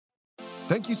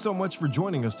Thank you so much for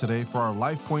joining us today for our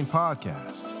LifePoint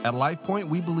podcast. At LifePoint,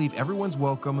 we believe everyone's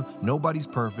welcome, nobody's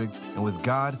perfect, and with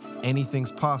God,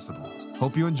 anything's possible.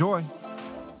 Hope you enjoy.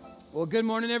 Well, good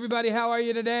morning, everybody. How are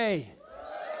you today?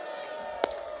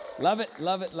 Love it,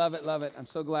 love it, love it, love it. I'm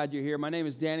so glad you're here. My name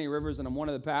is Danny Rivers, and I'm one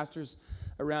of the pastors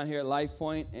around here at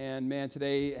LifePoint. And man,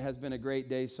 today has been a great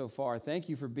day so far. Thank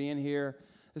you for being here,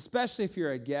 especially if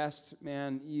you're a guest.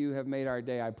 Man, you have made our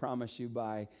day, I promise you,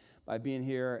 by being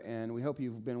here. And we hope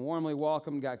you've been warmly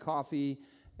welcomed, got coffee,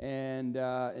 and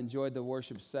enjoyed the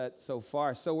worship set so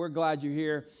far. So we're glad you're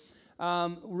here.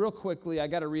 Real quickly, I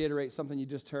got to reiterate something you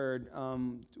just heard.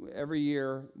 Every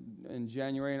year in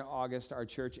January and August, our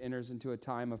church enters into a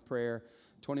time of prayer,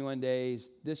 21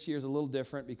 days. This year's a little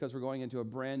different because we're going into a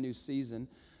brand new season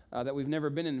that we've never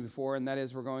been in before, and that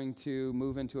is we're going to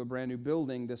move into a brand new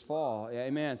building this fall. Yeah,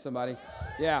 amen, somebody.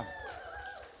 Yeah.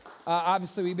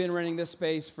 Obviously, we've been renting this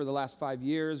space for the last 5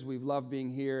 years. We've loved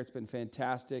being here. It's been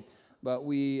fantastic. But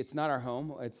it's not our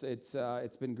home.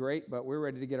 It's been great, but we're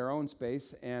ready to get our own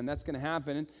space, and that's going to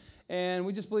happen. And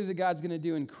we just believe that God's going to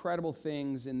do incredible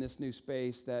things in this new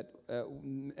space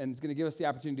and it's going to give us the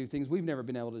opportunity to do things we've never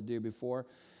been able to do before.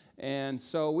 And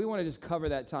so we want to just cover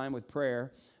that time with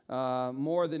prayer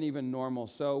more than even normal.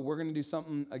 So we're going to do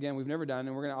something, again, we've never done,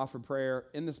 and we're going to offer prayer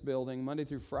in this building Monday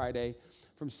through Friday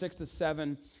from 6 to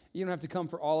 7. You don't have to come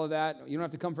for all of that. You don't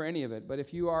have to come for any of it. But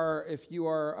if you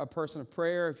are a person of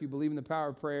prayer, if you believe in the power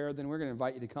of prayer, then we're going to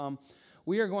invite you to come.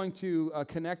 We are going to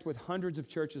connect with hundreds of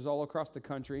churches all across the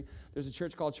country. There's a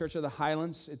church called Church of the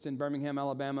Highlands. It's in Birmingham,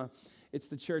 Alabama. It's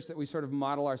the church that we sort of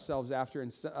model ourselves after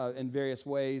in various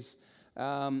ways.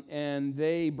 And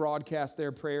they broadcast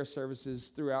their prayer services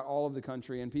throughout all of the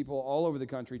country, and people all over the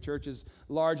country, churches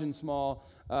large and small,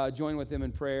 join with them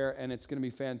in prayer, and it's going to be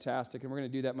fantastic. And we're going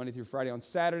to do that Monday through Friday. On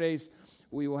Saturdays,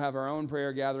 we will have our own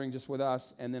prayer gathering just with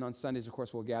us, and then on Sundays, of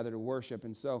course, we'll gather to worship.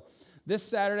 And so this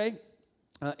Saturday,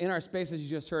 in our space, as you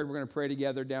just heard, we're going to pray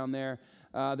together down there.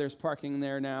 There's parking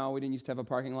there now. We didn't used to have a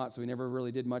parking lot, so we never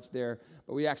really did much there.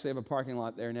 But we actually have a parking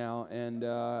lot there now, and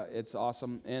it's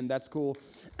awesome, and that's cool.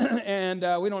 And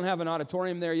we don't have an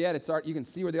auditorium there yet. You can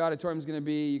see where the auditorium is going to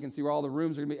be. You can see where all the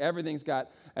rooms are going to be. Everything's got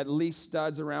at least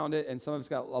studs around it, and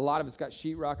a lot of it's got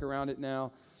sheetrock around it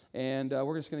now. And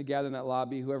we're just going to gather in that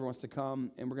lobby, whoever wants to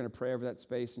come, and we're going to pray over that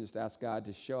space and just ask God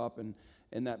to show up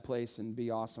in that place and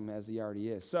be awesome as He already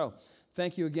is. So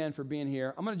thank you again for being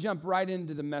here. I'm going to jump right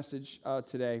into the message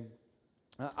today.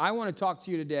 I want to talk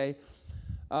to you today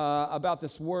about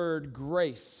this word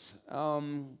grace,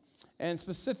 and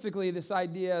specifically this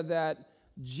idea that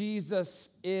Jesus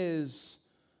is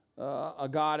a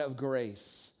God of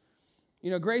grace.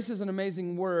 You know, grace is an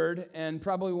amazing word, and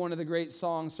probably one of the great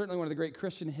songs, certainly one of the great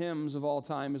Christian hymns of all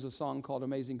time is a song called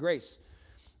Amazing Grace.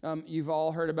 You've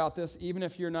all heard about this. Even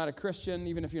if you're not a Christian,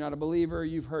 even if you're not a believer,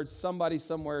 you've heard somebody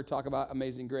somewhere talk about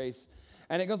Amazing Grace.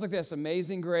 And it goes like this: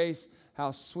 Amazing Grace, how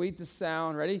sweet the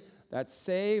sound, ready? That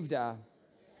saved a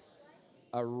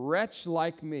wretch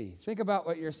like me. Think about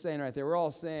what you're saying right there. We're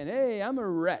all saying, hey, I'm a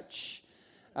wretch.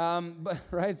 But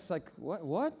right, it's like,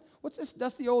 what? What's this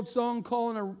dusty old song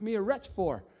calling me a wretch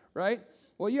for, right?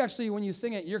 Well, you actually, when you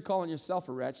sing it, you're calling yourself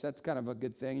a wretch. That's kind of a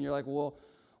good thing. And you're like, well,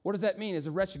 what does that mean? Is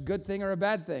a wretch a good thing or a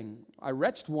bad thing? I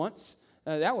wretched once.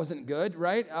 That wasn't good,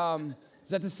 right? Is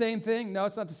that the same thing? No,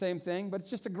 it's not the same thing, but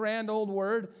it's just a grand old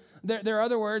word. There are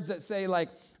other words that say like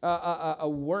a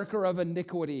worker of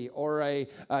iniquity or a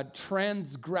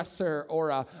transgressor or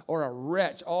a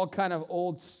wretch, all kind of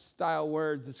old style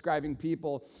words describing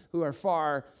people who are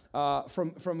far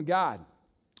from God.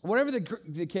 Whatever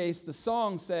the case, the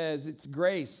song says it's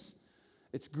grace.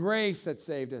 It's grace that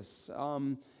saved us.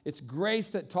 It's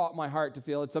grace that taught my heart to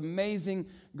feel. It's amazing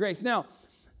grace. Now,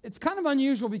 it's kind of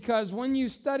unusual because when you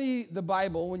study the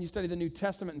Bible, when you study the New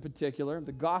Testament in particular,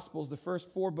 the Gospels, the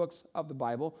first 4 books of the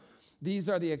Bible, these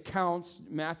are the accounts,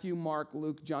 Matthew, Mark,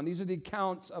 Luke, John. These are the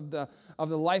accounts of the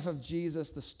life of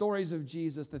Jesus, the stories of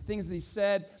Jesus, the things that He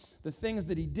said, the things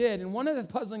that He did. And one of the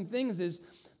puzzling things is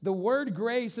the word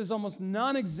grace is almost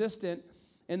non-existent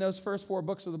in those first 4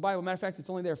 books of the Bible. Matter of fact,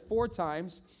 it's only there 4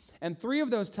 times. And 3 of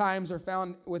those times are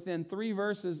found within 3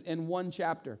 verses in 1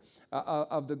 chapter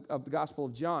of the Gospel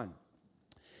of John.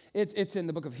 It's in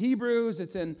the book of Hebrews.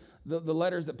 It's in the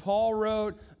letters that Paul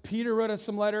wrote. Peter wrote us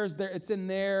some letters. It's in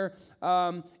there.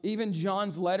 Even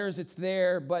John's letters, it's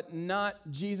there. But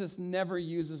Jesus never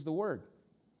uses the word.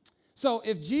 So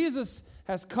if Jesus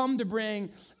has come to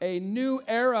bring a new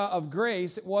era of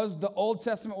grace, it was the Old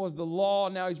Testament, was the law.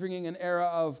 Now He's bringing an era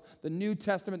of the New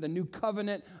Testament, the new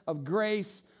covenant of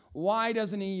grace. Why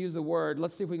doesn't He use the word?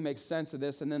 Let's see if we can make sense of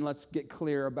this, and then let's get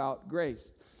clear about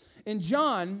grace. In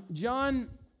John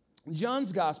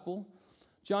John's gospel,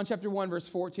 John chapter 1, verse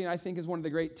 14, I think is one of the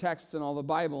great texts in all the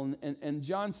Bible. And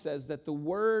John says that the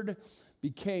Word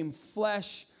became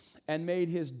flesh and made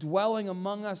his dwelling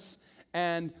among us.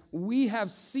 And we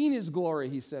have seen his glory,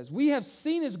 he says. We have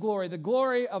seen his glory, the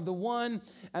glory of the one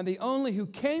and the only who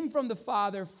came from the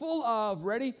Father, full of,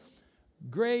 ready,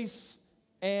 grace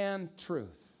and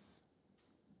truth.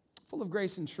 Full of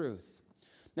grace and truth.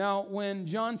 Now, when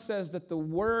John says that the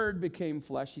Word became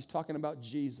flesh, he's talking about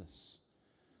Jesus.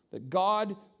 That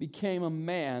God became a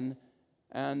man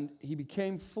and he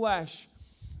became flesh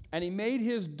and he made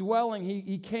his dwelling.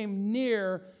 He came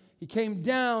near, he came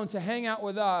down to hang out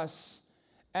with us.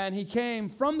 And he came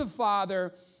from the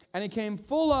Father, and he came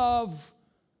full of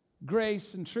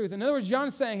grace and truth. In other words,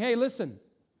 John's saying, hey, listen,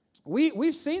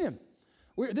 we've seen him.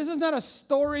 This is not a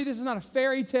story. This is not a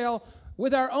fairy tale.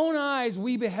 With our own eyes,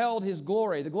 we beheld his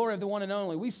glory, the glory of the one and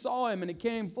only. We saw him, and it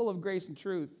came full of grace and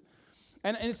truth.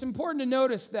 And it's important to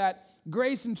notice that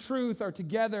grace and truth are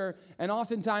together, and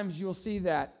oftentimes you'll see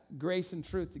that grace and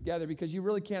truth together because you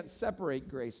really can't separate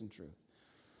grace and truth.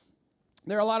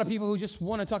 There are a lot of people who just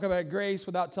want to talk about grace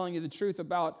without telling you the truth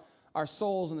about our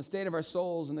souls and the state of our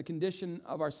souls and the condition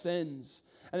of our sins.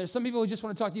 And there's some people who just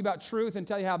want to talk to you about truth and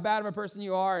tell you how bad of a person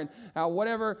you are and how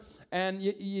whatever, and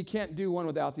you can't do one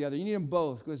without the other. You need them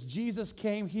both because Jesus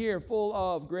came here full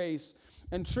of grace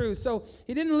and truth. So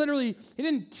he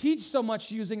didn't teach so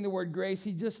much using the word grace.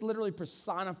 He just literally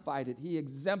personified it. He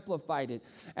exemplified it.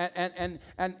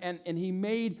 And he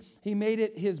made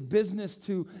it his business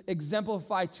to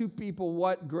exemplify to people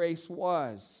what grace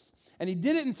was. And he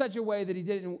did it in such a way that he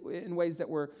did it in ways that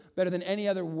were better than any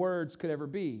other words could ever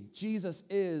be. Jesus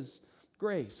is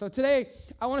grace. So today,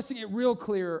 I want us to get real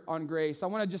clear on grace. I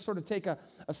want to just sort of take a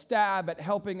stab at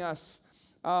helping us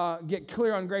get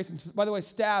clear on grace. And by the way,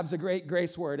 stab's a great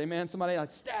grace word. Amen? Somebody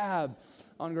like stab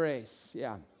on grace.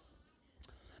 Yeah.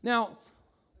 Now,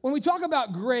 when we talk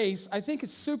about grace, I think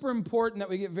it's super important that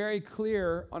we get very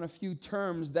clear on a few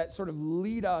terms that sort of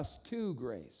lead us to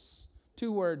grace.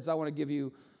 Two words I want to give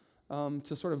you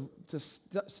to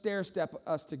stair step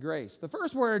us to grace. The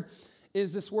first word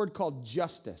is this word called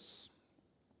justice.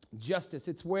 Justice.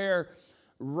 It's where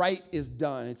right is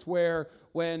done. It's where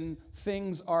when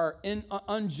things are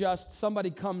unjust,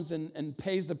 somebody comes and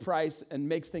pays the price and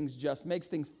makes things just, makes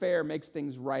things fair, makes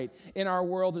things right. In our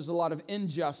world, there's a lot of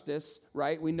injustice,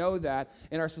 right? We know that.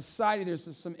 In our society, there's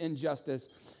some injustice.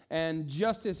 And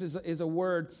justice is a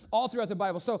word all throughout the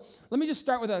Bible. So let me just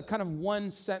start with a kind of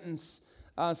one sentence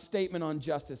statement on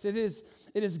justice. It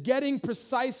is getting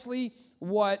precisely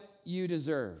what you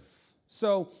deserve.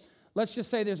 So let's just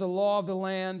say there's a law of the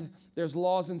land, there's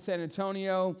laws in San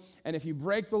Antonio, and if you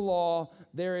break the law,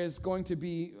 there is going to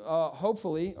be,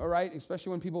 hopefully, all right, especially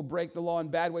when people break the law in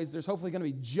bad ways, there's hopefully going to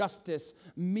be justice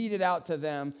meted out to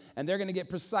them, and they're going to get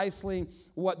precisely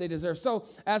what they deserve. So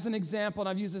as an example, and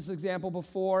I've used this example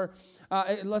before,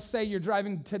 let's say you're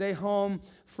driving today home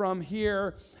from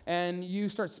here, and you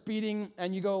start speeding,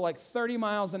 and you go like 30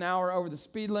 miles an hour over the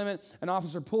speed limit. An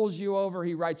officer pulls you over.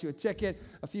 He writes you a ticket.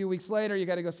 A few weeks later, you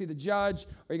got to go see the judge,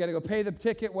 or you got to go pay the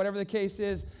ticket, whatever the case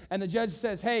is. And the judge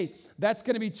says, hey, that's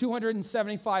going to be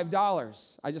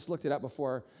 $275. I just looked it up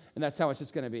before, and that's how much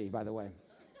it's going to be, by the way.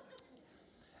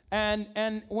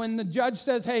 And when the judge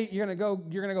says, hey, you're gonna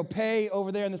go pay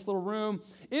over there in this little room,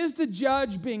 is the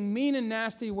judge being mean and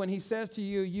nasty when he says to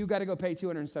you, you got to go pay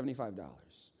 $275?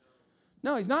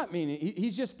 No, he's not mean.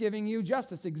 He's just giving you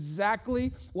justice,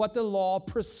 exactly what the law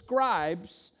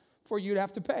prescribes for you to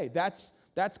have to pay. That's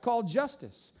called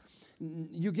justice.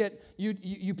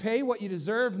 You pay what you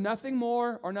deserve, nothing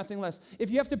more or nothing less.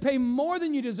 If you have to pay more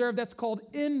than you deserve, that's called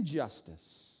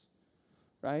injustice,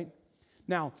 right?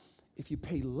 Now, if you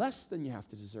pay less than you have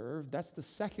to deserve, that's the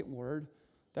second word.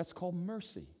 That's called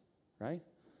mercy, right?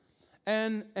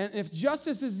 And if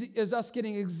justice is us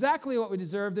getting exactly what we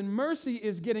deserve, then mercy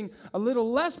is getting a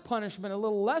little less punishment, a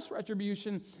little less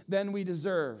retribution than we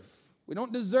deserve. We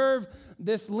don't deserve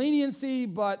this leniency,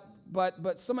 but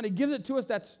somebody gives it to us,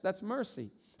 that's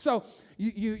mercy. So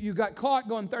you got caught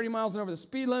going 30 miles over the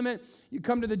speed limit. You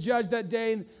come to the judge that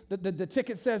day. The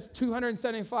ticket says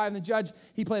 $275, and the judge,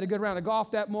 he played a good round of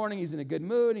golf that morning. He's in a good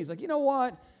mood. And he's like, you know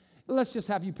what? Let's just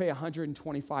have you pay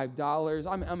 $125.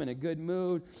 I'm in a good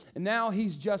mood. And now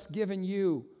he's just given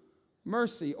you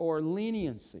mercy or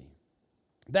leniency.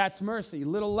 That's mercy,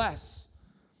 little less.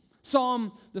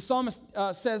 The psalmist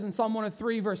says in Psalm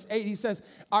 103, verse 8, he says,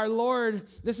 our Lord,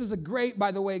 this is a great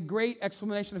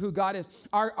explanation of who God is.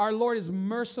 Our Lord is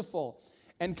merciful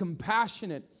and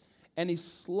compassionate, and he's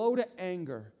slow to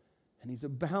anger, and he's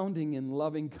abounding in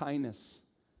loving kindness.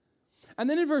 And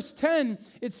then in verse 10,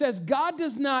 it says, God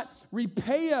does not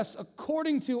repay us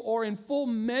according to or in full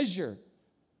measure,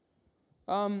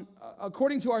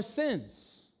 according to our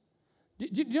sins. Do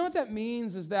you know what that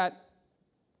means? Is that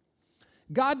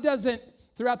God doesn't,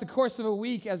 throughout the course of a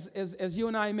week, as you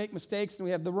and I make mistakes and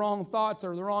we have the wrong thoughts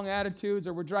or the wrong attitudes,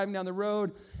 or we're driving down the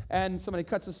road and somebody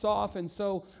cuts us off, and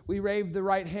so we wave the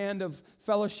right hand of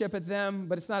fellowship at them,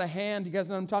 but it's not a hand. You guys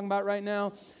know what I'm talking about right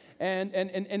now?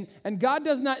 And God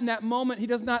does not, in that moment, he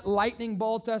does not lightning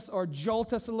bolt us or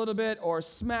jolt us a little bit or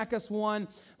smack us one.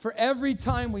 For every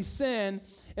time we sin,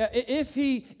 if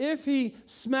he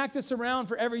smacked us around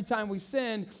for every time we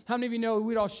sinned, how many of you know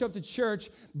we'd all show up to church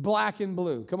black and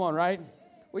blue? Come on, right?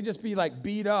 We'd just be like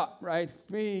beat up, right? It's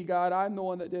me, God, I'm the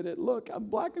one that did it. Look, I'm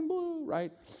black and blue,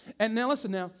 right? And now listen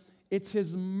now, it's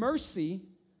his mercy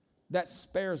that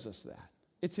spares us that.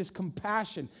 It's his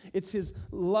compassion. It's his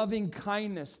loving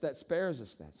kindness that spares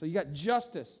us that. So you got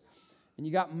justice and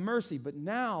you got mercy, but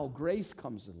now grace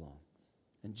comes along.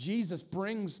 And Jesus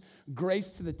brings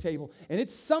grace to the table. And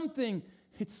it's something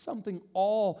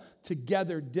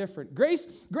altogether different. Grace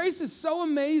is so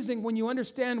amazing when you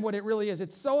understand what it really is.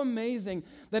 It's so amazing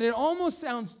that it almost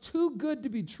sounds too good to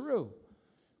be true.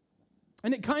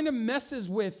 And it kind of messes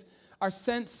with our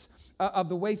sense of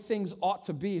the way things ought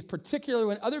to be, particularly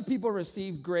when other people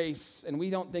receive grace and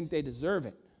we don't think they deserve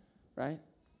it, right?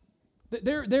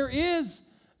 There is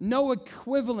no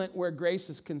equivalent where grace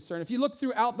is concerned. If you look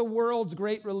throughout the world's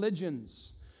great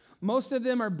religions, most of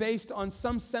them are based on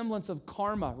some semblance of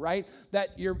karma, right?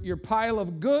 That your pile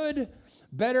of good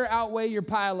better outweigh your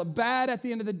pile of bad at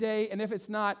the end of the day, and if it's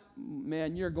not,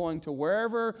 man, you're going to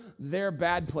wherever their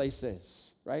bad place is.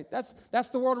 Right? That's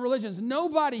the world of religions.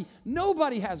 Nobody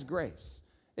has grace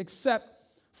except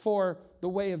for the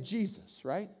way of Jesus,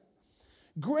 right?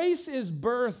 Grace is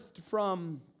birthed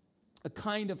from a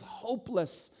kind of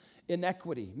hopeless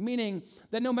inequity, meaning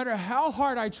that no matter how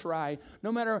hard I try,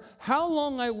 no matter how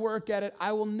long I work at it,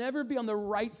 I will never be on the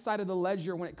right side of the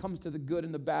ledger when it comes to the good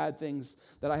and the bad things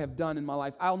that I have done in my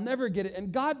life. I'll never get it.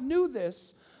 And God knew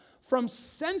this from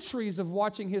centuries of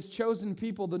watching his chosen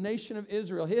people, the nation of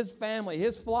Israel, his family,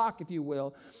 his flock, if you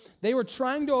will. They were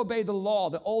trying to obey the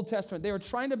law, the Old Testament. They were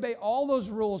trying to obey all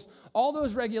those rules, all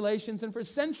those regulations, and for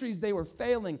centuries they were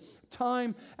failing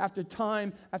time after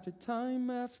time after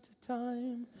time after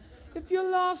time. If you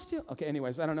lost you... Okay,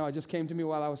 anyways, I don't know. It just came to me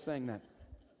while I was saying that.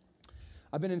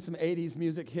 I've been in some 80s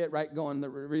music hit, right, going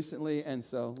recently, and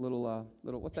so little,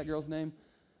 what's that girl's name?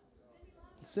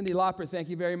 Cyndi Lauper, thank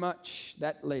you very much.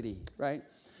 That lady, right?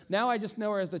 Now I just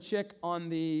know her as the chick on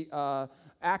the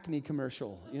Acne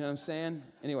commercial. You know what I'm saying?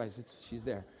 Anyways, she's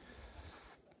there.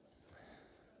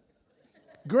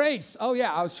 Grace. Oh,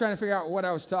 yeah, I was trying to figure out what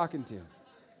I was talking to.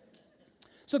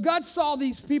 So God saw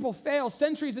these people fail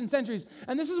centuries and centuries.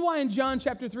 And this is why in John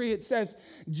chapter 3 it says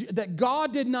that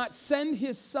God did not send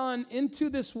his son into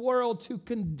this world to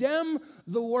condemn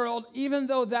the world, even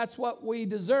though that's what we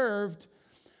deserved,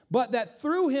 but that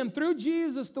through him, through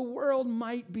Jesus, the world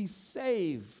might be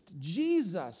saved.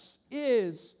 Jesus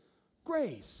is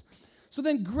grace. So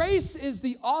then grace is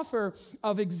the offer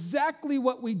of exactly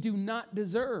what we do not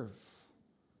deserve.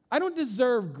 I don't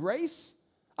deserve grace.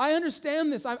 I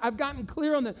understand this. I've gotten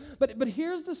clear on that. But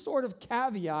here's the sort of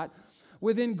caveat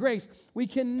within grace. We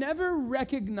can never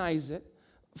recognize it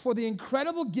for the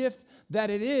incredible gift that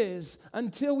it is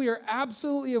until we are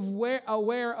absolutely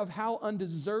aware of how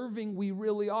undeserving we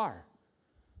really are,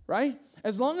 right?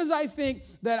 As long as I think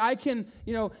that I can,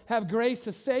 have grace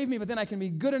to save me, but then I can be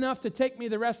good enough to take me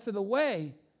the rest of the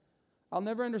way, I'll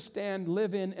never understand,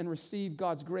 live in, and receive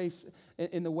God's grace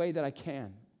in the way that I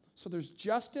can. So there's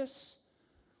justice,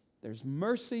 there's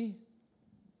mercy,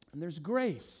 and there's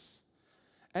grace.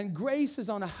 And grace is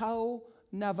on a how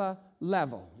never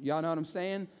level. Y'all know what I'm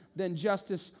saying? Than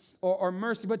justice or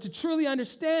mercy. But to truly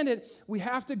understand it, we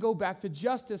have to go back to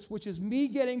justice, which is me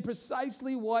getting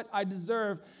precisely what I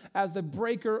deserve as the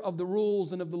breaker of the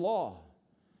rules and of the law.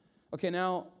 Okay,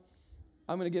 now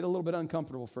I'm going to get a little bit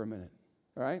uncomfortable for a minute.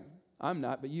 All right? I'm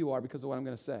not, but you are because of what I'm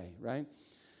going to say, right?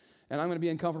 And I'm going to be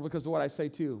uncomfortable because of what I say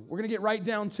too. We're going to get right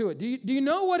down to it. Do you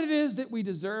know what it is that we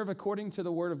deserve according to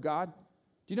the Word of God?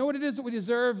 Do you know what it is that we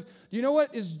deserve? Do you know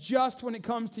what is just when it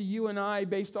comes to you and I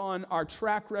based on our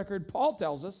track record? Paul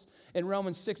tells us in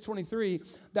Romans 6:23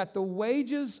 that the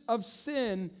wages of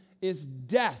sin is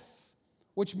death,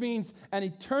 which means an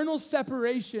eternal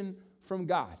separation from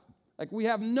God. Like we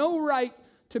have no right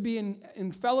to be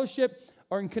in fellowship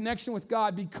or in connection with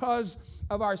God because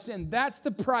of our sin. That's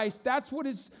the price. That's what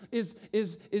is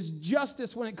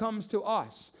justice when it comes to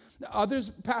us. Other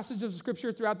passages of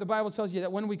Scripture throughout the Bible tells you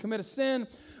that when we commit a sin,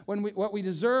 What we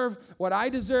deserve, what I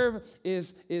deserve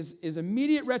is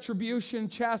immediate retribution,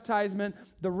 chastisement,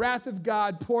 the wrath of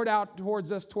God poured out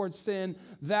towards us, towards sin.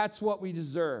 That's what we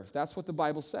deserve. That's what the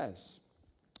Bible says.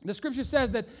 The scripture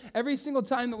says that every single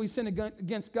time that we sin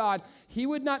against God, he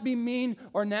would not be mean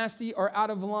or nasty or out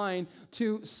of line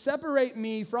to separate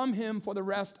me from him for the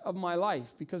rest of my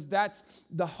life, because that's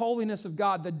the holiness of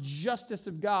God, the justice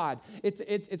of God.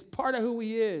 It's part of who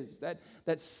he is,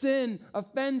 that sin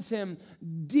offends him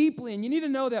deeply. And you need to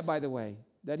know that, by the way,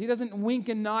 that he doesn't wink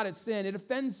and nod at sin. It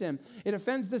offends him. It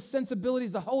offends the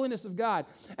sensibilities, the holiness of God.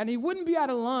 And he wouldn't be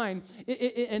out of line,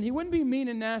 and he wouldn't be mean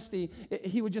and nasty.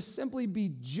 He would just simply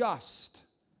be just.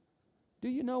 Do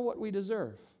you know what we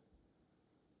deserve?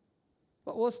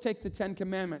 Well, let's take the 10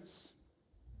 Commandments.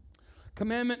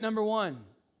 Commandment number 1.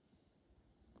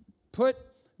 Put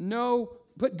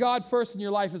God first in your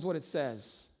life is what it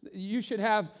says. You should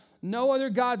have no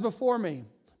other gods before me.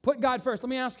 Put God first. Let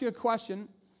me ask you a question.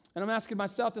 And I'm asking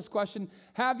myself this question.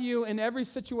 Have you, in every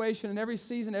situation, in every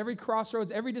season, every crossroads,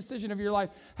 every decision of your life,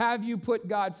 have you put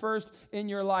God first in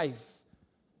your life?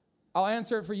 I'll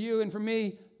answer it for you and for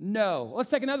me, no. Let's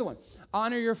take another one.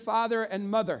 Honor your father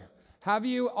and mother. Have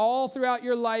you all throughout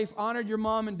your life honored your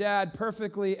mom and dad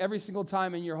perfectly every single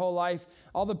time in your whole life?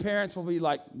 All the parents will be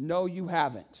like, no, you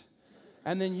haven't.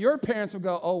 And then your parents will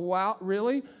go, oh, wow,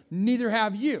 really? Neither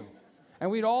have you. And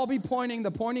we'd all be pointing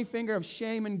the pointing finger of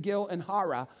shame and guilt and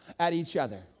hara at each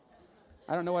other.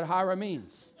 I don't know what hara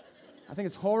means. I think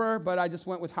it's horror, but I just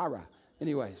went with hara.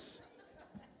 Anyways.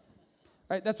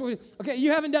 Right, that's what okay,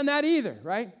 you haven't done that either,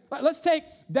 right? But let's take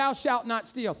thou shalt not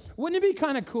steal. Wouldn't it be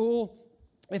kind of cool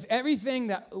if everything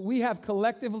that we have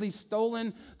collectively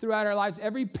stolen throughout our lives,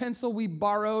 every pencil we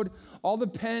borrowed, all the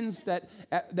pens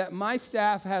that my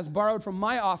staff has borrowed from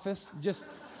my office, just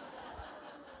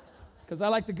because I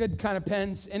like the good kind of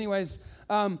pens. Anyways,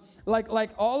 like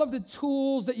all of the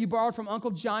tools that you borrowed from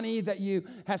Uncle Johnny that you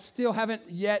still haven't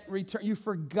yet returned, you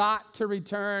forgot to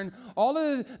return. All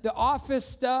of the office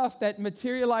stuff that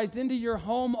materialized into your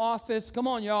home office. Come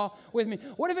on, y'all, with me.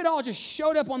 What if it all just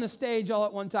showed up on the stage all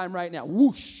at one time right now?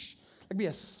 Whoosh. It'd be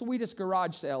a sweetest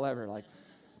garage sale ever. Like,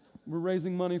 we're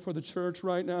raising money for the church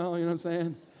right now, you know what I'm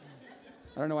saying?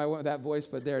 I don't know why I went with that voice,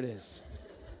 but there it is.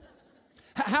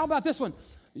 How about this one?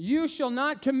 You shall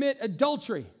not commit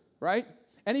adultery, right?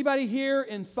 Anybody here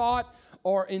in thought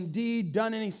or in deed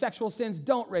done any sexual sins?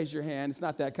 Don't raise your hand. It's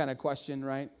not that kind of question,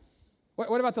 right?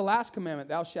 What about the last commandment?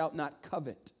 Thou shalt not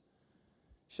covet.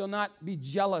 Shall not be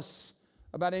jealous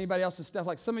about anybody else's stuff.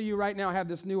 Like some of you right now have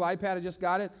this new iPad. I just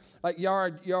got it. Like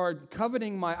you're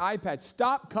coveting my iPad.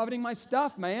 Stop coveting my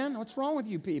stuff, man. What's wrong with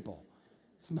you people?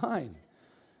 It's mine. You know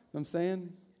what I'm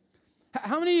saying?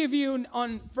 How many of you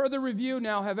on further review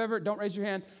now have ever, don't raise your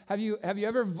hand, have you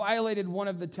ever violated one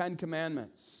of the 10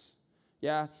 Commandments?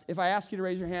 Yeah, if I ask you to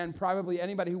raise your hand, probably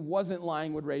anybody who wasn't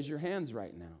lying would raise your hands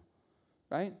right now,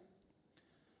 right?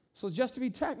 So just to be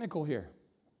technical here,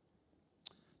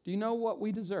 do you know what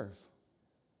we deserve?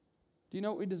 Do you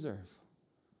know what we deserve?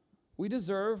 We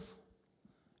deserve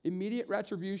immediate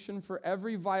retribution for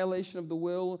every violation of the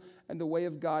will and the way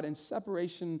of God and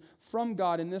separation from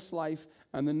God in this life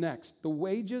and the next. The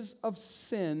wages of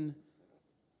sin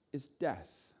is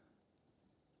death.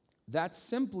 That's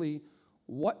simply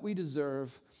what we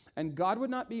deserve, and God would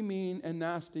not be mean and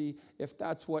nasty if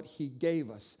that's what he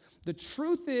gave us. The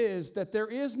truth is that there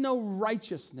is no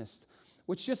righteousness,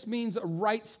 which just means a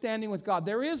right standing with God.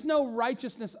 There is no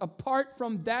righteousness apart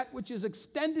from that which is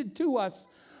extended to us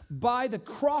by the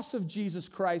cross of Jesus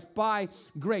Christ, by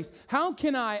grace. How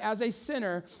can I, as a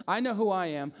sinner, I know who I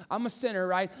am, I'm a sinner,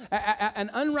 right?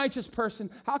 An unrighteous person,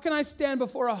 how can I stand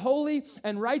before a holy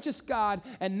and righteous God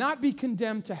and not be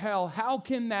condemned to hell? How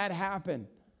can that happen,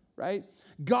 right?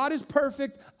 God is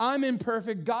perfect, I'm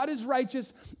imperfect. God is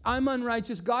righteous, I'm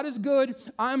unrighteous. God is good,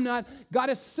 I'm not.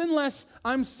 God is sinless,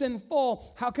 I'm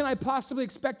sinful. How can I possibly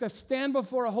expect to stand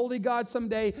before a holy God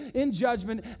someday in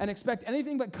judgment and expect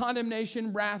anything but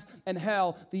condemnation, wrath, and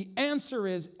hell? The answer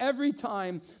is every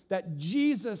time that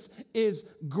Jesus is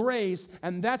grace,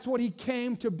 and that's what he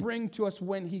came to bring to us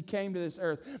when he came to this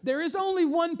earth. There is only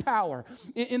one power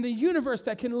in the universe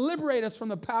that can liberate us from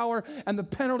the power and the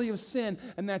penalty of sin,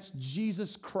 and that's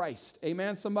Jesus Christ.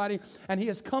 Amen, somebody? And he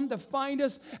has come to find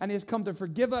us, and he has come to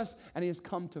forgive us, and he has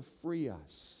come to free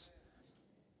us.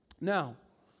 Now,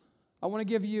 I want to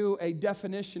give you a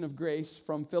definition of grace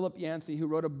from Philip Yancey, who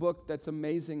wrote a book that's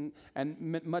amazing, and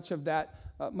much of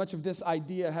this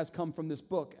idea has come from this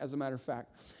book, as a matter of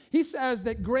fact. He says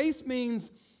that grace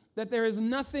means that there is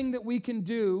nothing that we can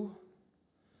do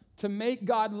to make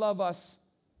God love us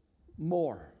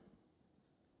more.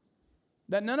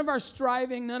 That none of our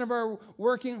striving, none of our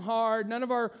working hard, none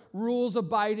of our rules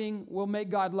abiding will make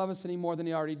God love us any more than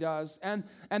he already does. And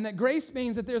that grace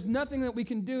means that there's nothing that we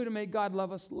can do to make God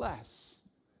love us less.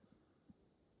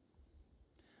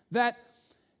 That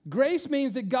grace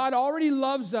means that God already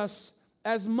loves us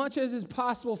as much as is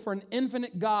possible for an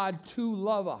infinite God to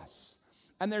love us.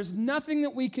 And there's nothing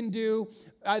that we can do,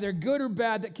 either good or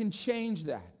bad, that can change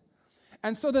that.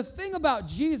 And so the thing about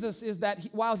Jesus is that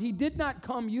while he did not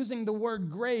come using the word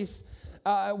grace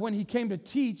when he came to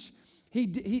teach,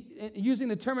 he using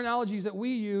the terminologies that we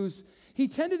use, he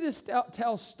tended to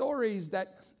tell stories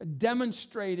that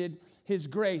demonstrated his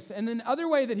grace. And then the other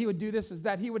way that he would do this is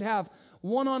that he would have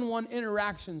one-on-one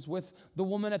interactions with the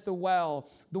woman at the well,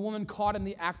 the woman caught in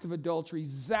the act of adultery,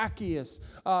 Zacchaeus,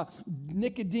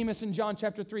 Nicodemus in John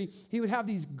chapter 3. He would have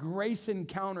these grace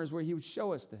encounters where he would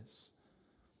show us this.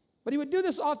 But he would do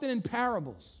this often in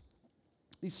parables,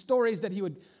 these stories that he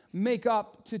would make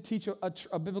up to teach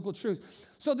a biblical truth.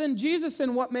 So then Jesus,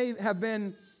 in what may have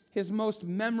been his most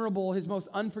memorable, his most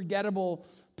unforgettable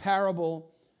parable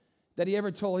that he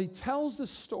ever told, he tells the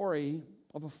story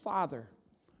of a father,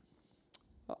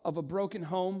 of a broken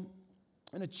home,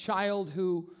 and a son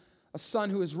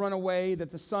who has run away, that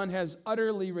the son has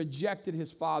utterly rejected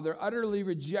his father, utterly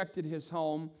rejected his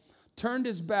home, turned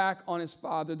his back on his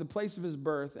father, the place of his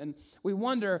birth. And we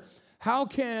wonder, how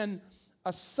can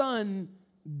a son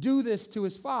do this to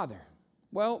his father?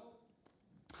 Well,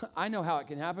 I know how it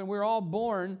can happen. We're all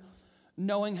born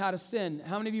knowing how to sin.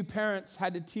 How many of you parents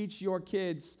had to teach your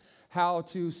kids how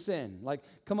to sin? Like,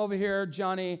 come over here,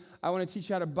 Johnny, I want to teach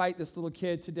you how to bite this little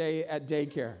kid today at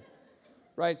daycare.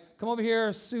 Right? Come over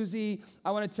here, Susie,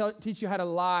 I want to teach you how to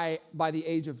lie by the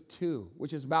age of 2,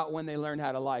 which is about when they learn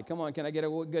how to lie. Come on, can I get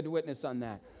a good witness on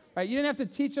that? Right? You didn't have to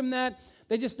teach them that.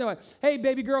 They just know it. Hey,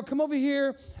 baby girl, come over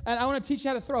here, and I want to teach you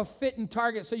how to throw a fit in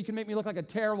Target so you can make me look like a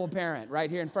terrible parent right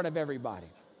here in front of everybody.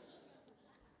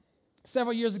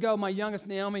 Several years ago, my youngest,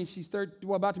 Naomi, she's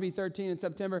about to be 13 in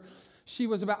September. She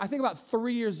was about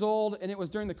 3 years old, and it was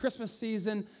during the Christmas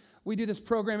season. We do this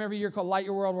program every year called Light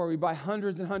Your World, where we buy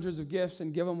hundreds and hundreds of gifts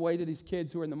and give them away to these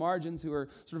kids who are in the margins, who are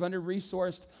sort of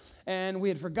under-resourced. And we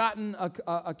had forgotten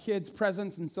a kid's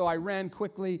presents, and so I ran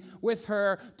quickly with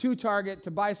her to Target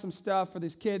to buy some stuff for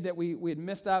this kid that we had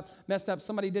messed up.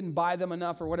 Somebody didn't buy them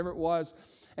enough or whatever it was.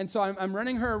 And so I'm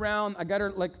running her around. I got her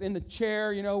like in the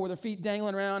chair, with her feet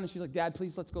dangling around. And she's like, Dad,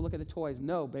 please, let's go look at the toys.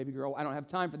 No, baby girl, I don't have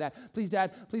time for that. Please,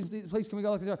 Dad, please, can we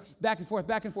go look at the toys? Back and forth,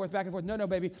 back and forth, back and forth. No,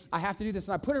 baby, I have to do this.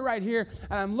 And I put her right here,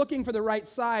 and I'm looking for the right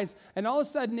size. And all of a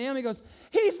sudden, Naomi goes,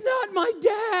 he's not my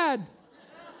dad.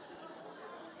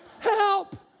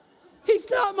 Help. He's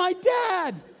not my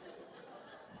dad.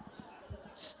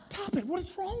 Stop it. What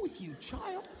is wrong with you,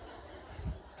 child?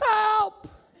 Help.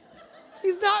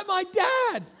 He's not my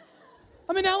dad.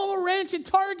 I'm in Alamo Ranch at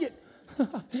Target.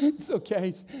 It's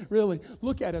okay. Really,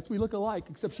 look at us. We look alike,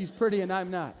 except she's pretty and I'm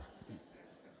not.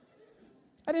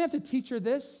 I didn't have to teach her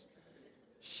this.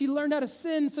 She learned how to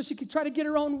sin so she could try to get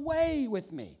her own way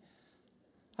with me.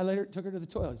 I later took her to the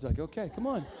toilet. He's like, okay, come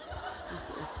on.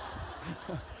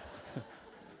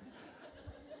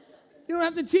 You don't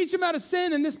have to teach him how to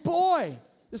sin. And this boy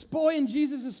in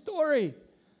Jesus' story,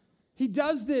 he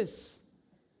does this.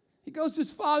 He goes to his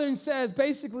father and says,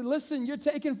 basically, listen, you're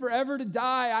taking forever to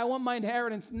die. I want my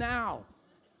inheritance now,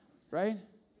 right?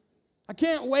 I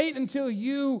can't wait until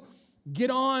you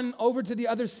get on over to the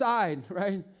other side,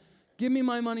 right? Give me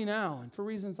my money now. And for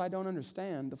reasons I don't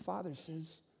understand, the father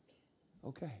says,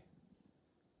 okay.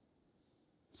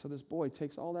 So this boy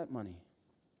takes all that money.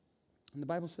 And the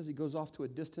Bible says he goes off to a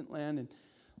distant land. And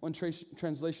one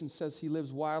translation says he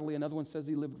lives wildly. Another one says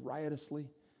he lived riotously.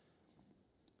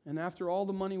 And after all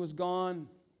the money was gone,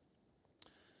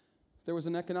 there was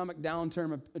an economic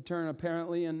downturn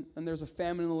apparently, and there's a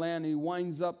famine in the land. And he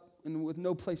winds up with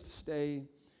no place to stay.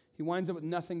 He winds up with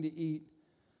nothing to eat.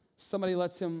 Somebody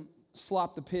lets him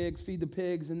slop the pigs, feed the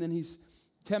pigs, and then he's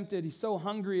tempted. He's so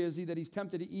hungry that he's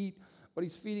tempted to eat, but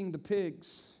he's feeding the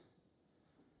pigs.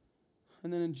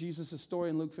 And then in Jesus'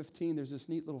 story in Luke 15, there's this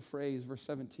neat little phrase, verse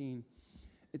 17.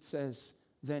 It says,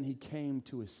 then he came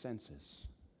to his senses.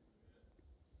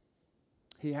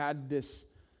 He had this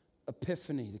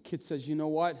epiphany. The kid says, you know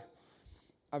what?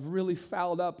 I've really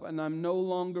fouled up and I'm no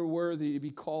longer worthy to be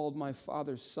called my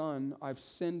father's son. I've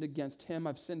sinned against him.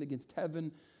 I've sinned against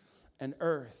heaven and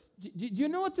earth. Do you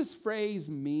know what this phrase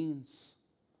means?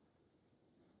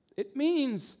 It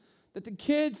means that the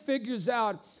kid figures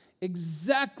out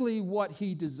exactly what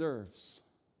he deserves.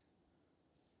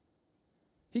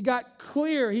 He got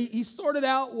clear. He sorted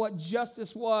out what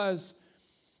justice was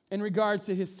in regards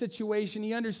to his situation.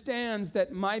 He understands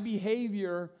that my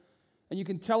behavior And you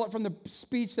can tell it from the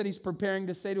speech that he's preparing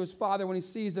to say to his father when he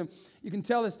sees him. You can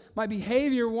tell this, my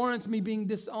behavior warrants me being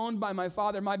disowned by my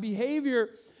father. My behavior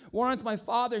warrants my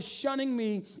father shunning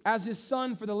me as his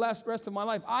son for the rest of my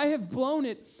life. I have blown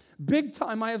it big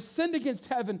time. I have sinned against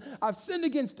heaven. I've sinned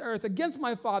against earth, against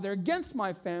my father, against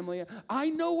my family. I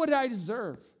know what I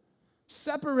deserve.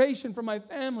 Separation from my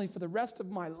family for the rest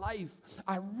of my life.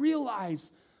 I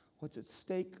realize what's at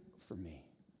stake for me.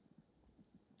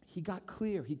 He got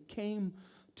clear. He came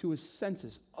to his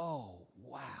senses. Oh,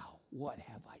 wow, what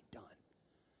have I done?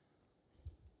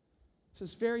 This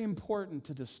is very important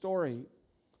to the story.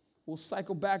 We'll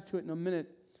cycle back to it in a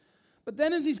minute. But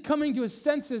then as he's coming to his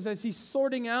senses, as he's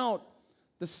sorting out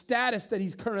the status that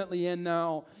he's currently in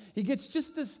now, he gets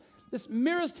just this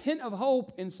merest hint of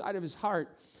hope inside of his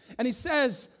heart. And he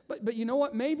says, but you know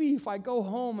what? Maybe if I go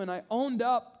home and I owned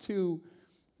up to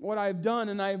what I've done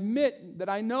and I admit that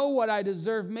I know what I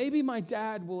deserve, maybe my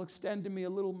dad will extend to me a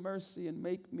little mercy and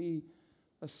make me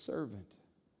a servant.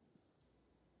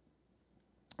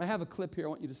 I have a clip here I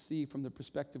want you to see from the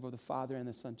perspective of the father and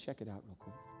the son. Check it out real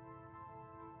quick.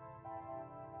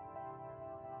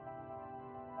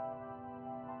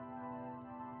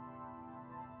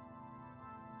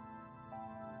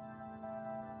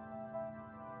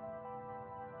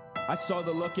 I saw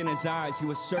the look in his eyes. He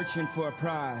was searching for a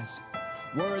prize,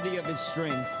 worthy of his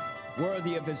strength,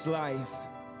 worthy of his life.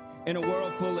 In a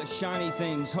world full of shiny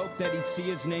things, hope that he'd see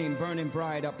his name burning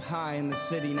bright up high in the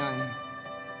city night.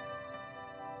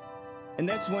 And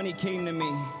that's when he came to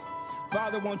me.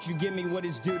 Father, won't you give me what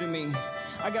is due to me?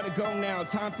 I gotta go now,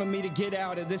 time for me to get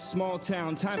out of this small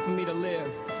town, time for me to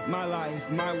live my life,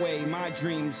 my way, my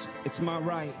dreams, it's my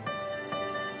right.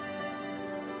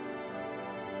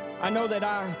 I know that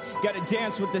I gotta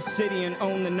dance with the city and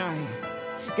own the night.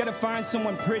 Gotta find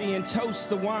someone pretty and toast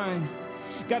the wine.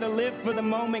 Gotta live for the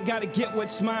moment, gotta get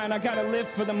what's mine. I gotta live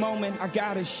for the moment, I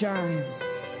gotta shine.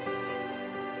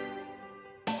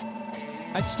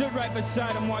 I stood right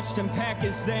beside him, watched him pack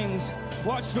his things,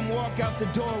 watched him walk out the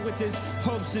door with his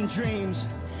hopes and dreams.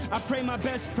 I pray my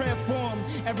best prayer for him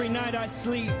every night I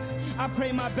sleep. I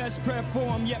pray my best prayer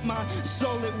for him, yet my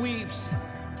soul it weeps.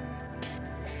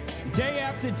 Day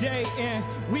after day and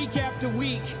week after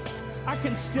week, I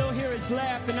can still hear his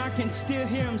laugh and I can still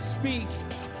hear him speak.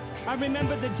 I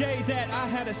remember the day that I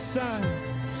had a son.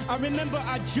 I remember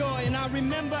our joy and I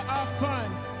remember our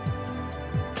fun.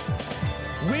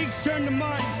 Weeks turn to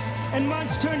months and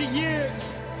months turn to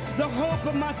years. The hope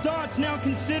of my thoughts now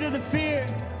consider the fear.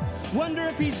 Wonder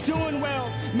if he's doing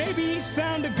well. Maybe he's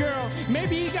found a girl.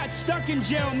 Maybe he got stuck in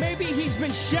jail. Maybe he's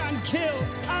been shot and killed.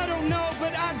 I don't know,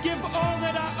 but I'd give all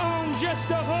that I own just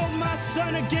to hold my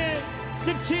son again.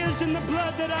 The tears and the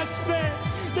blood that I spent,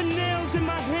 the nails in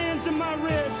my hands and my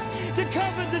wrists, to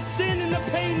cover the sin and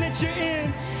the pain that you're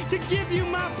in, to give you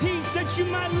my peace that you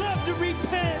might love to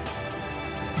repent.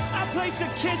 I place a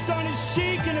kiss on his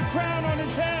cheek and a crown on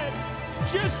his head,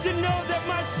 just to know that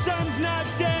my son's not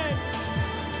dead.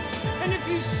 And if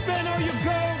you spent all your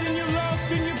gold and you're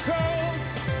lost and you're cold,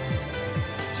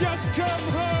 just come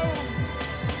home.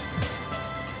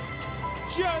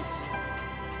 Just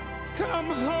come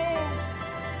home.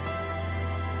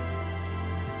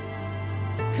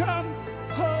 Come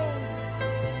home.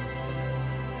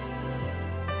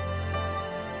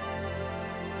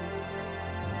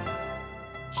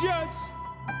 Just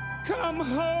come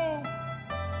home.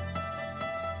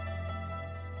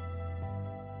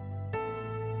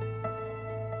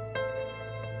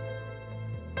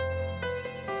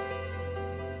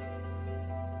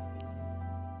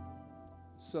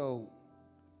 So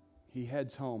he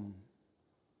heads home,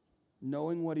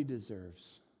 knowing what he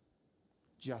deserves,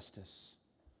 justice.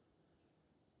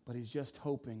 But he's just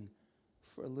hoping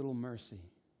for a little mercy.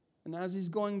 And as he's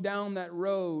going down that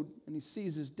road and he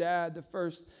sees his dad, the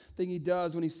first thing he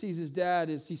does when he sees his dad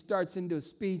is he starts into a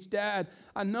speech. Dad,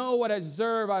 I know what I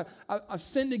deserve. I've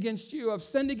sinned against you. I've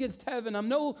sinned against heaven. I'm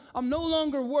no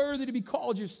longer worthy to be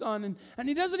called your son. And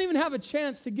he doesn't even have a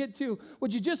chance to get to,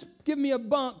 would you just give me a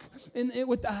bunk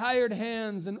with the hired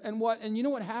hands and what? And you know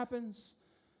what happens?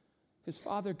 His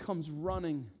father comes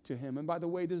running to him. And by the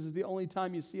way, this is the only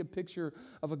time you see a picture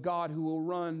of a God who will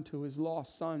run to his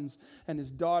lost sons and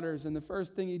his daughters. And the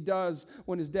first thing he does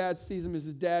when his dad sees him is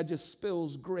his dad just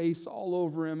spills grace all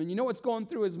over him. And you know what's going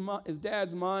through his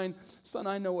dad's mind? Son,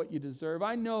 I know what you deserve.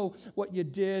 I know what you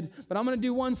did, but I'm going to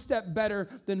do one step better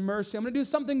than mercy. I'm going to do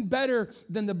something better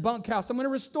than the bunkhouse. I'm going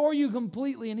to restore you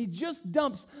completely. And he just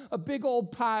dumps a big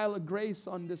old pile of grace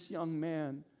on this young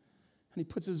man. And he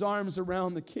puts his arms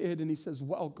around the kid and he says,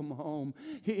 welcome home.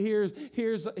 Here's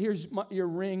your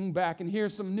ring back, and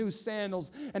here's some new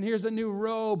sandals, and here's a new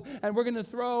robe, and we're going to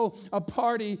throw a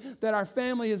party that our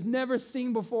family has never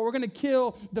seen before. We're going to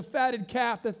kill the fatted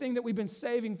calf, the thing that we've been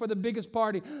saving for the biggest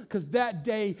party, because that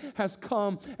day has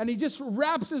come. And he just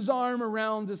wraps his arm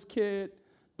around this kid.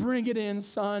 Bring it in,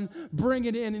 son. Bring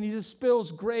it in. And he just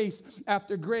spills grace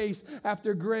after grace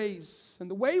after grace. And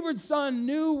the wayward son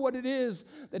knew what it is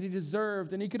that he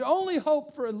deserved. And he could only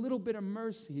hope for a little bit of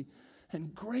mercy.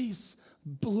 And grace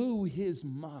blew his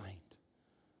mind.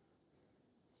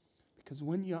 Because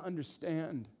when you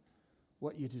understand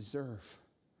what you deserve,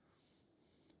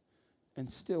 and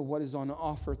still what is on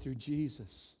offer through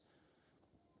Jesus,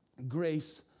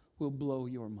 grace will blow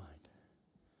your mind.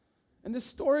 And this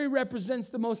story represents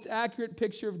the most accurate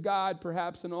picture of God,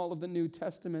 perhaps, in all of the New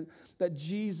Testament, that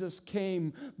Jesus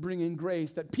came bringing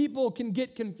grace, that people can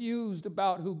get confused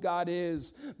about who God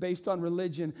is based on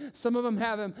religion. Some of them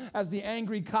have him as the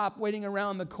angry cop waiting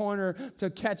around the corner to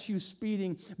catch you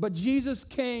speeding. But Jesus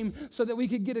came so that we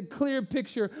could get a clear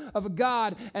picture of a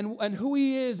God and who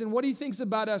he is and what he thinks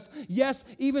about us. Yes,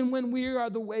 even when we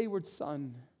are the wayward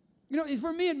son. You know,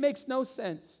 for me, it makes no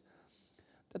sense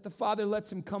that the father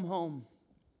lets him come home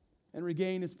and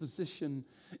regain his position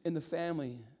in the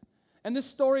family. And this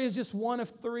story is just one of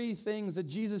three things that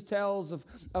Jesus tells of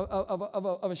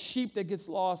a sheep that gets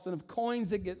lost and of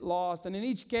coins that get lost. And in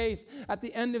each case, at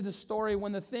the end of the story,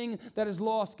 when the thing that is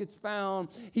lost gets found,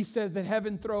 he says that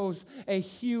heaven throws a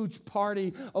huge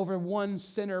party over one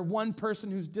sinner, one person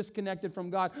who's disconnected from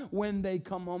God when they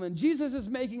come home. And Jesus is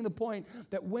making the point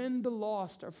that when the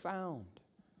lost are found,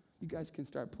 you guys can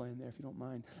start playing there if you don't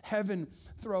mind. Heaven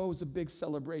throws a big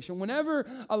celebration. Whenever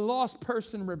a lost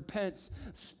person repents,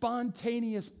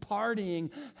 spontaneous partying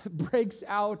breaks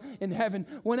out in heaven.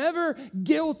 Whenever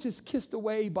guilt is kissed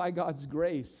away by God's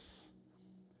grace,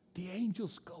 the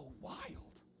angels go wild.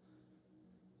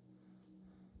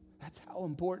 That's how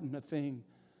important a thing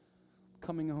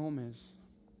coming home is.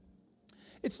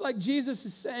 It's like Jesus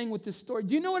is saying with this story,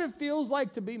 do you know what it feels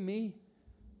like to be me?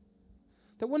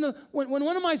 That when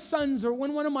one of my sons or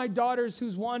when one of my daughters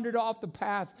who's wandered off the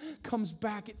path comes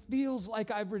back, it feels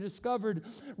like I've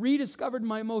rediscovered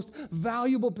my most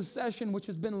valuable possession, which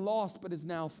has been lost but is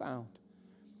now found.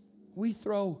 We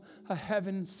throw a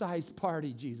heaven-sized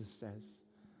party, Jesus says.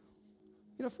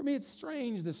 You know, for me, it's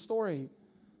strange, this story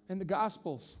in the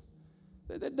Gospels.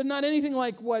 They're not anything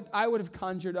like what I would have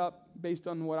conjured up based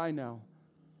on what I know.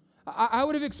 I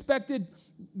would have expected,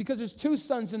 because there's two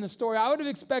sons in the story, I would have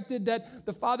expected that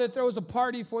the father throws a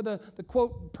party for the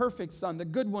quote, perfect son, the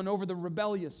good one over the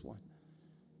rebellious one.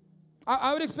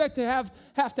 I would expect to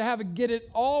have to get it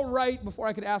all right before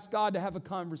I could ask God to have a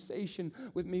conversation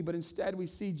with me, but instead we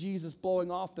see Jesus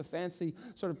blowing off the fancy,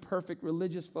 sort of perfect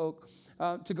religious folk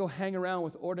to go hang around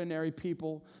with ordinary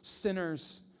people,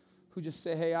 sinners, who just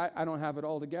say, hey, I don't have it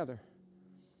all together.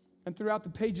 And throughout the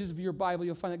pages of your Bible,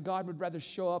 you'll find that God would rather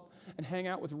show up and hang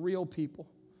out with real people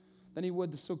than he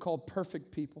would the so-called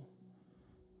perfect people.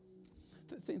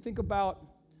 Think about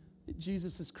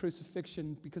Jesus'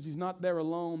 crucifixion, because he's not there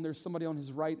alone. There's somebody on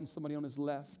his right and somebody on his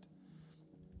left.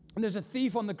 And there's a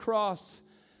thief on the cross,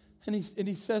 and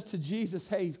he says to Jesus,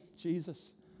 hey, Jesus,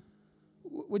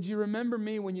 would you remember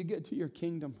me when you get to your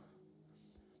kingdom?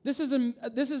 This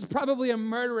is probably a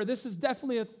murderer. This is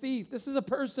definitely a thief. This is a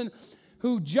person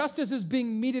who justice is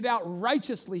being meted out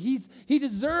righteously. He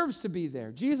deserves to be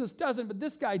there. Jesus doesn't, but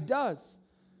this guy does.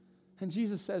 And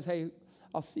Jesus says, hey,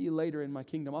 I'll see you later in my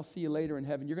kingdom. I'll see you later in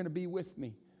heaven. You're going to be with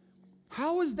me.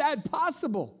 How is that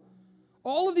possible?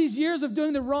 All of these years of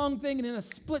doing the wrong thing, and in a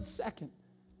split second,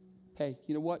 hey,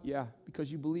 you know what? Yeah,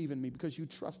 because you believe in me, because you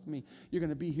trust me, you're going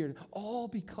to be here. All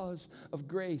because of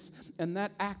grace. And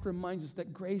that act reminds us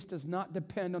that grace does not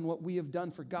depend on what we have done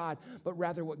for God, but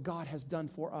rather what God has done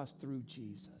for us through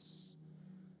Jesus.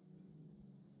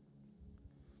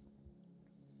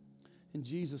 In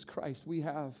Jesus Christ, we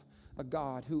have a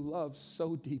God who loves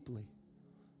so deeply,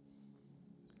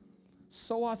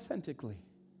 so authentically,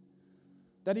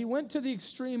 that he went to the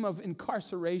extreme of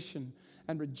incarceration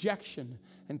and rejection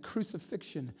and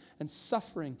crucifixion and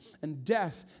suffering and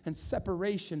death and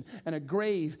separation and a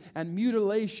grave and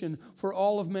mutilation for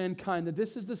all of mankind. That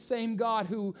this is the same God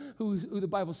who the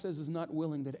Bible says is not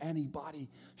willing that anybody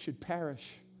should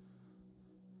perish.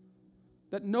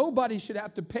 That nobody should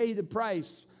have to pay the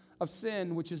price of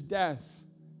sin, which is death.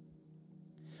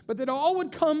 But that all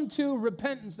would come to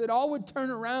repentance, that all would turn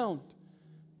around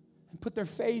and put their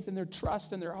faith and their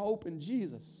trust and their hope in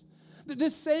Jesus.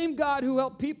 This same God who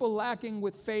helped people lacking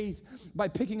with faith by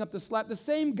picking up the slack, the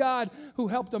same God who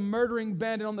helped a murdering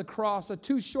bandit on the cross, a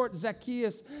too short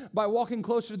Zacchaeus by walking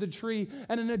closer to the tree,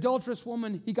 and an adulterous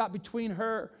woman, he got between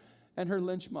her and her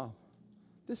lynch mob.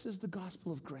 This is the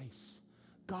gospel of grace.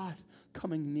 God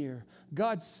coming near.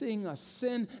 God seeing us,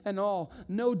 sin and all,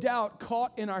 no doubt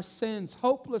caught in our sins,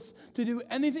 hopeless to do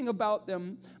anything about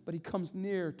them, but he comes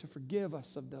near to forgive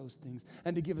us of those things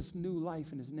and to give us new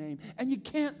life in his name. And you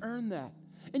can't earn that.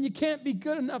 And you can't be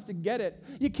good enough to get it.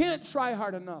 You can't try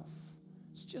hard enough.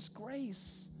 It's just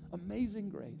grace,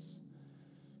 amazing grace.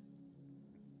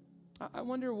 I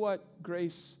wonder what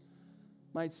grace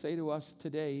might say to us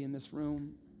today in this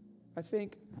room. I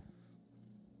think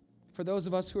for those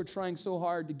of us who are trying so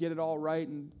hard to get it all right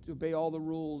and to obey all the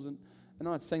rules, and I'm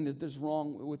not saying that there's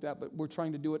wrong with that, but we're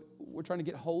trying to do it, we're trying to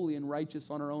get holy and righteous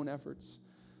on our own efforts.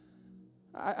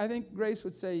 I think grace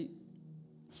would say,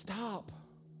 stop.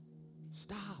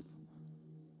 Stop.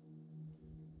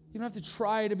 You don't have to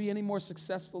try to be any more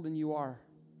successful than you are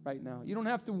right now. You don't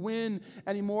have to win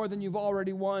any more than you've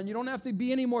already won. You don't have to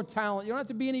be any more talent. You don't have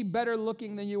to be any better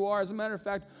looking than you are. As a matter of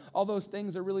fact, all those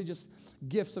things are really just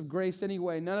gifts of grace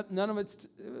anyway. None of it's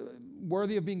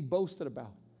worthy of being boasted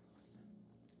about.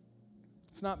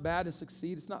 It's not bad to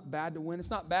succeed. It's not bad to win.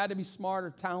 It's not bad to be smart or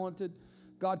talented.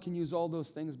 God can use all those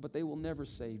things, but they will never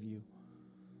save you.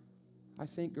 I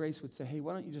think grace would say, hey,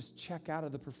 why don't you just check out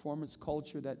of the performance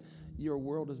culture that your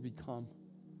world has become?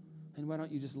 And why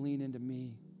don't you just lean into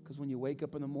me? Because when you wake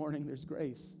up in the morning, there's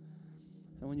grace.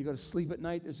 And when you go to sleep at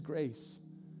night, there's grace.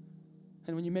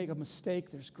 And when you make a mistake,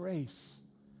 there's grace.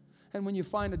 And when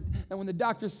when the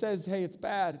doctor says, hey, it's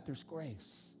bad, there's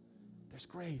grace. There's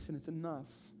grace, and it's enough.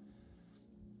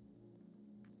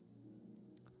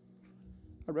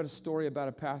 I read a story about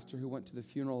a pastor who went to the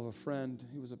funeral of a friend.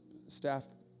 He was a staff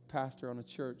pastor on a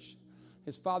church.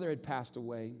 His father had passed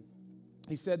away.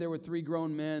 He said there were three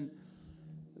grown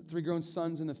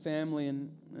sons in the family,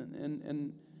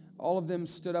 and all of them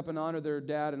stood up and honored their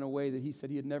dad in a way that he said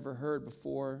he had never heard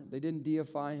before. They didn't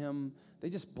deify him. They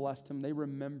just blessed him. They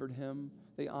remembered him.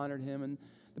 They honored him. And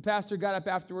the pastor got up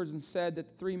afterwards and said that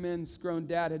the three men's grown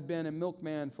dad had been a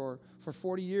milkman for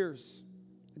 40 years.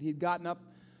 That he had gotten up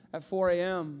at 4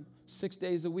 a.m. 6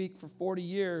 days a week for 40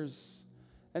 years.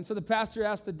 And so the pastor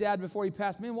asked the dad before he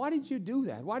passed, man, why did you do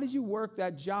that? Why did you work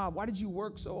that job? Why did you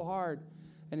work so hard?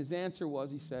 And his answer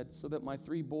was, he said, so that my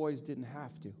three boys didn't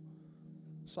have to.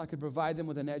 So I could provide them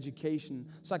with an education.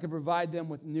 So I could provide them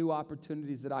with new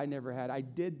opportunities that I never had. I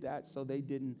did that so they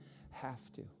didn't have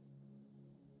to.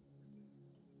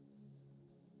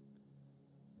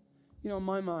 You know, in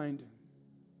my mind,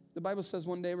 the Bible says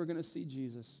one day we're going to see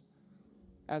Jesus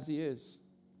as he is.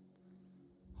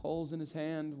 Holes in his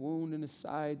hand, wound in his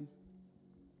side.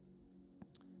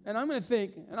 And I'm going to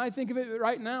think, and I think of it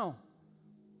right now.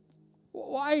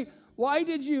 Why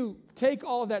did you take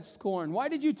all of that scorn? Why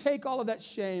did you take all of that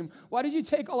shame? Why did you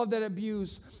take all of that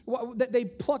abuse? They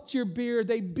plucked your beard.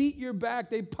 They beat your back.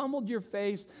 They pummeled your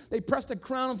face. They pressed a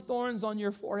crown of thorns on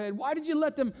your forehead. Why did you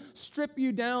let them strip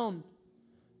you down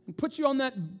and put you on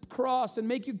that cross and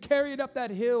make you carry it up that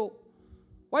hill?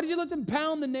 Why did you let them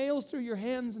pound the nails through your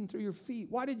hands and through your feet?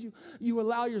 Why did you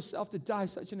allow yourself to die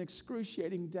such an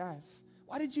excruciating death?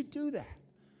 Why did you do that?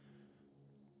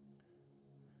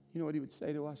 You know what he would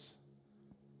say to us?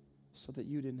 So that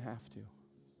you didn't have to.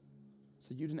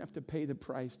 So you didn't have to pay the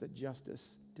price that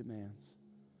justice demands.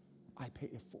 I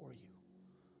paid it for you.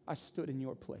 I stood in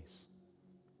your place.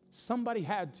 Somebody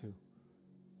had to.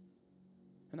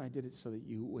 And I did it so that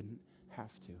you wouldn't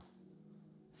have to.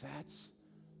 That's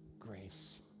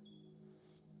grace.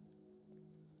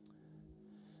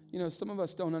 You know, some of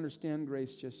us don't understand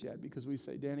grace just yet because we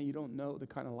say, Danny, you don't know the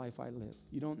kind of life I live.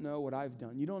 You don't know what I've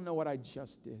done. You don't know what I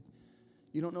just did.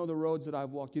 You don't know the roads that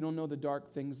I've walked. You don't know the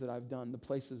dark things that I've done, the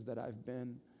places that I've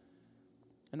been.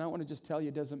 And I want to just tell you,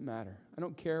 it doesn't matter. I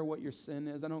don't care what your sin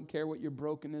is. I don't care what your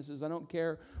brokenness is. I don't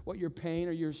care what your pain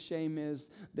or your shame is.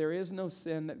 There is no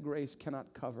sin that grace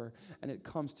cannot cover, and it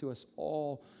comes to us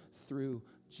all through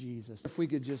Jesus. If we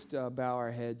could just bow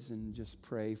our heads and just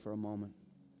pray for a moment.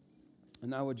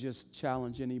 And I would just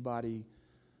challenge anybody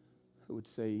who would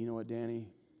say, you know what, Danny,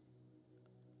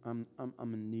 I'm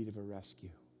in need of a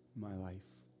rescue in my life.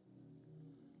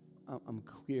 I'm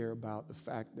clear about the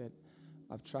fact that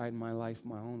I've tried my life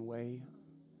my own way,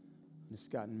 and it's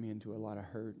gotten me into a lot of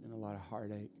hurt and a lot of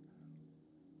heartache.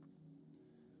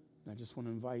 And I just want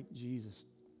to invite Jesus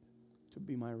to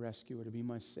be my rescuer, to be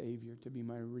my Savior, to be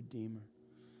my Redeemer.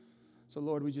 So,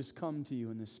 Lord, we just come to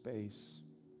you in this space.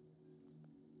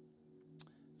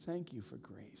 Thank you for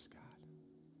grace, God.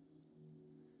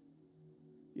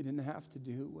 You didn't have to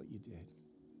do what you did.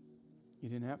 You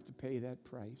didn't have to pay that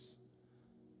price.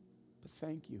 But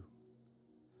thank you.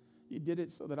 You did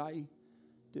it so that I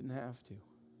didn't have to.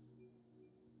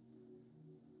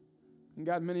 And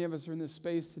God, many of us are in this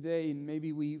space today, and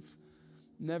maybe we've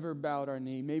never bowed our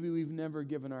knee. Maybe we've never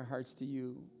given our hearts to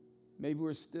you. Maybe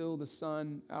we're still the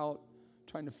son out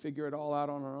trying to figure it all out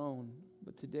on our own.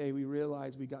 But today we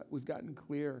realize we've gotten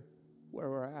clear where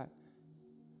we're at.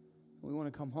 We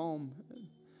want to come home.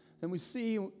 And we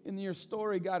see in your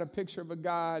story, God, a picture of a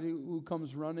God who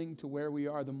comes running to where we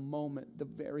are the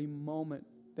very moment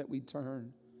that we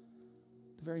turn.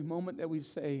 The very moment that we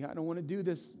say, I don't want to do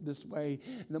this way.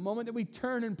 And the moment that we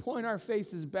turn and point our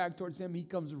faces back towards him, he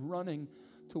comes running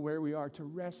to where we are to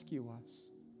rescue us.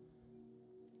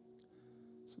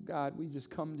 So God, we just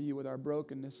come to you with our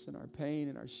brokenness and our pain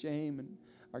and our shame and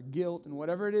our guilt and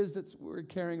whatever it is that we're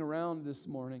carrying around this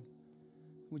morning.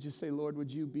 We just say, Lord,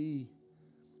 would you be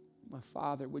my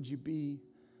Father? Would you be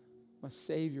my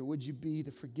Savior? Would you be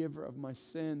the forgiver of my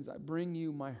sins? I bring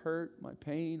you my hurt, my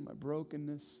pain, my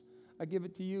brokenness. I give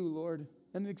it to you, Lord.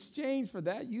 And in exchange for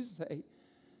that, you say,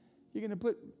 you're going to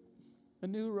put a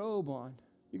new robe on.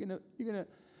 You're going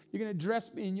to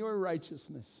dress me in your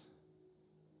righteousness.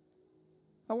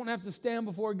 I won't have to stand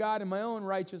before God in my own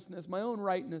righteousness, my own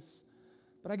rightness,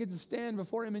 but I get to stand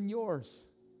before him in yours.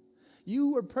 You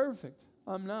were perfect.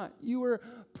 I'm not. You were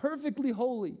perfectly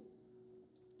holy.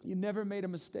 You never made a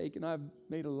mistake, and I've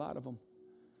made a lot of them.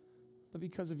 But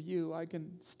because of you, I can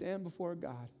stand before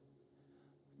God,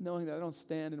 knowing that I don't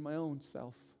stand in my own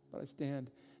self, but I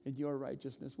stand in your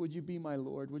righteousness. Would you be my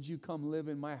Lord? Would you come live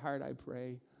in my heart, I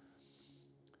pray.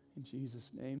 In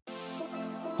Jesus' name.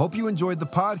 Hope you enjoyed the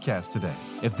podcast today.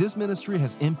 If this ministry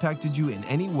has impacted you in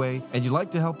any way and you'd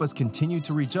like to help us continue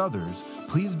to reach others,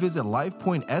 please visit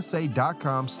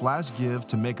lifepointsa.com/give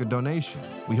to make a donation.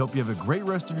 We hope you have a great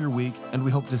rest of your week, and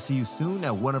we hope to see you soon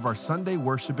at one of our Sunday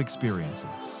worship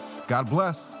experiences. God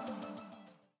bless.